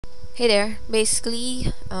Hey there, basically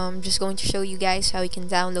just going to show you guys how you can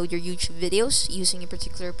download your YouTube videos using a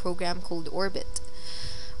particular program called Orbit.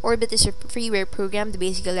 Orbit is a freeware program that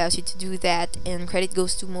basically allows you to do that, and credit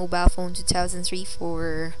goes to Mobile Phone 2003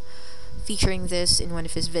 for featuring this in one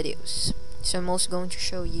of his videos. So I'm also going to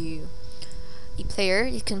show you a player.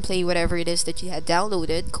 You can play whatever it is that you had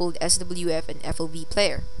downloaded called SWF and FLV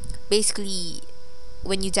Player. Basically,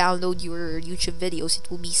 when you download your YouTube videos, it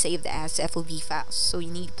will be saved as FLV files, so you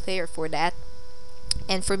need a player for that.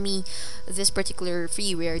 And for me, this particular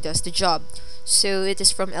freeware does the job. So it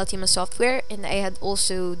is from Ultima Software, and I had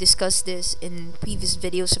also discussed this in previous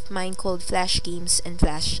videos of mine called Flash Games and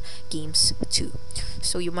Flash Games 2,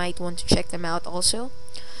 so you might want to check them out also.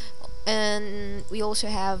 And we also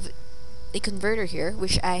have a converter here,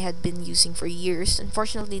 which I had been using for years.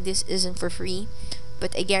 Unfortunately, this isn't for free,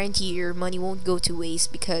 but I guarantee your money won't go to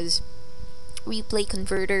waste, because Replay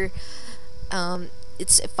Converter,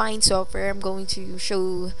 it's a fine software. I'm going to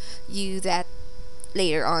show you that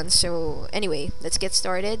later on. So anyway, let's get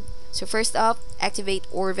started. So first up, activate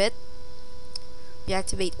Orbit. We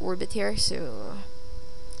activate Orbit here, so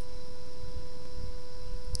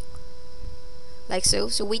like so.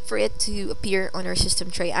 So wait for it to appear on our system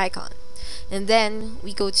tray icon, and then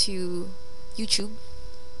we go to YouTube.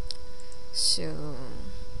 So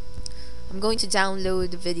I'm going to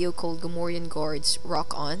download a video called Gamorrean Guards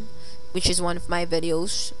Rock On, which is one of my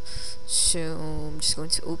videos. So I'm just going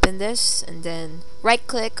to open this, and then right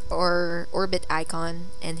click or orbit icon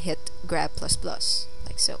and hit grab plus,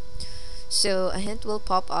 like so. So a hint will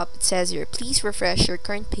pop up. It says here, please refresh your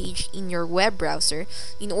current page in your web browser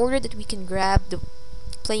in order that we can grab the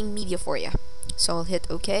playing media for you. So I'll hit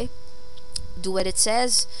OK. Do what it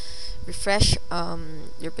says. Refresh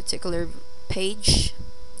your particular page,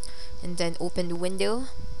 and then open the window,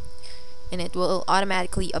 and it will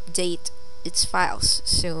automatically update its files.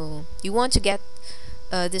 So you want to get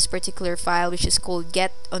this particular file, which is called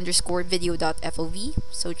get_video.flv.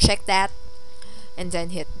 So check that, and then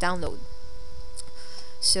hit download.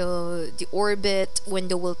 So the Orbit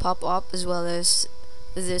window will pop up, as well as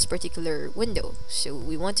this particular window. So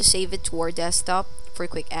we want to save it to our desktop for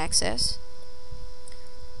quick access,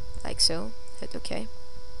 like so. Hit OK,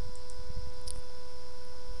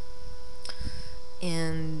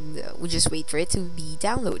 and we'll just wait for it to be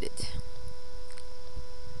downloaded.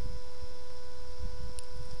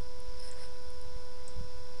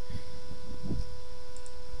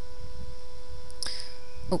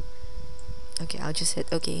 Oh, okay, I'll just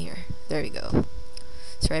hit OK here. There we go.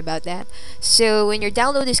 Sorry about that. So when your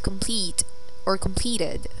download is complete or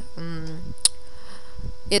completed,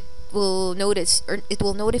 it will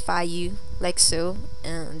notify you, like so,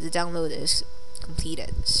 and the download is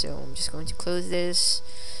completed. So I'm just going to close this,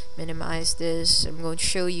 minimize this. I'm going to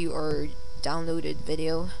show you our downloaded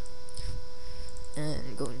video,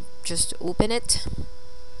 and go just open it,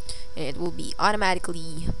 and it will be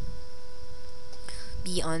automatically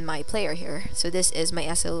be on my player here. So this is my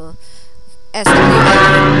SWF.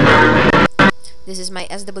 This is my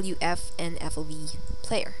SWF and FLV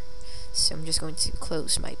player. So I'm just going to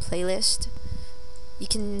close my playlist. You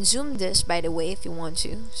can zoom this, by the way, if you want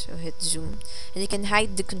to. So hit zoom, and you can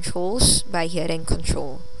hide the controls by hitting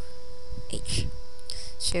Control H.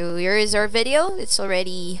 So here is our video. It's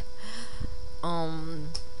already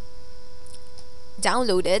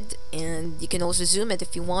downloaded, and you can also zoom it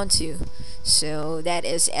if you want to. So that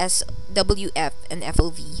is SWF and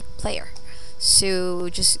FLV Player. So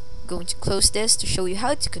just going to close this to show you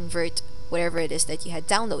how to convert whatever it is that you had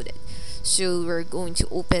downloaded. So we're going to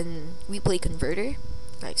open Replay Converter,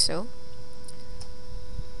 like so.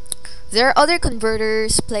 There are other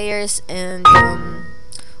converters, players, and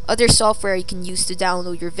other software you can use to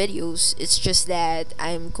download your videos. It's just that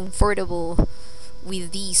I'm comfortable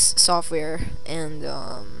with these software, and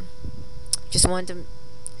just want to,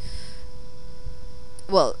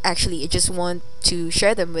 well, actually I just want to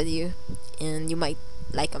share them with you, and you might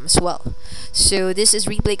like them as well. So this is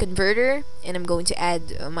Replay Converter, and I'm going to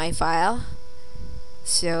add my file.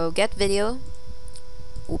 So get video,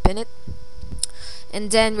 open it,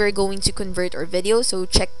 and then we're going to convert our video. So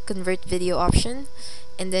check convert video option,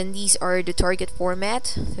 and then these are the target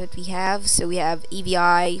format that we have. So we have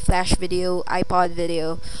AVI, flash video, iPod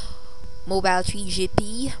video, mobile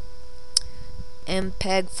 3GP,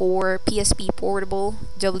 MPEG 4, PSP portable,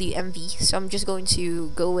 WMV. So I'm just going to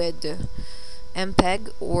go with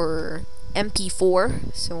MPEG or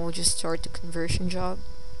MP4. So we'll just start the conversion job.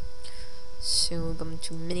 So we're going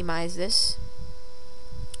to minimize this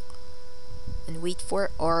and wait for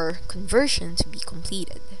our conversion to be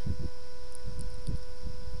completed.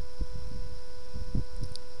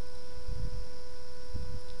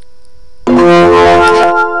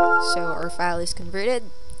 file is converted.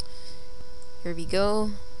 Here we go.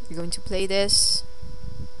 We're going to play this.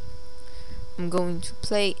 I'm going to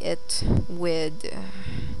play it with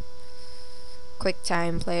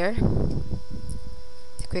QuickTime Player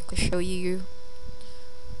to quickly show you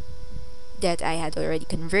that I had already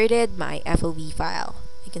converted my FLV file.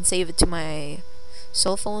 I can save it to my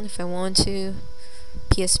cell phone if I want to,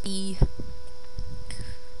 PSP,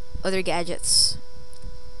 other gadgets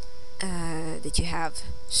that you have.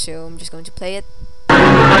 So I'm just going to play it.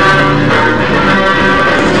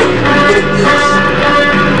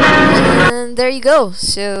 And there you go.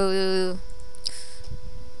 So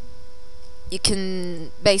you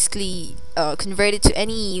can basically convert it to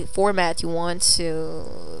any format you want.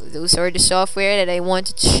 So those are the software that I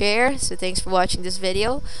wanted to share. So thanks for watching this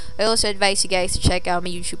video. I also advise you guys to check out my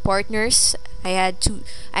YouTube partners. I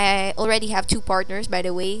already have 2 partners, by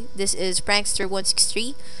the way. This is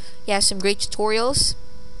Prankster163. He has some great tutorials,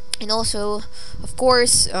 and also, of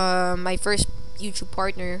course, my first YouTube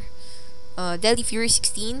partner, Deadly Fury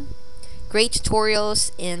 16. Great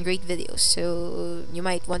tutorials and great videos, so you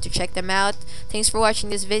might want to check them out. Thanks for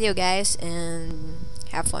watching this video, guys, and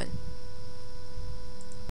have fun.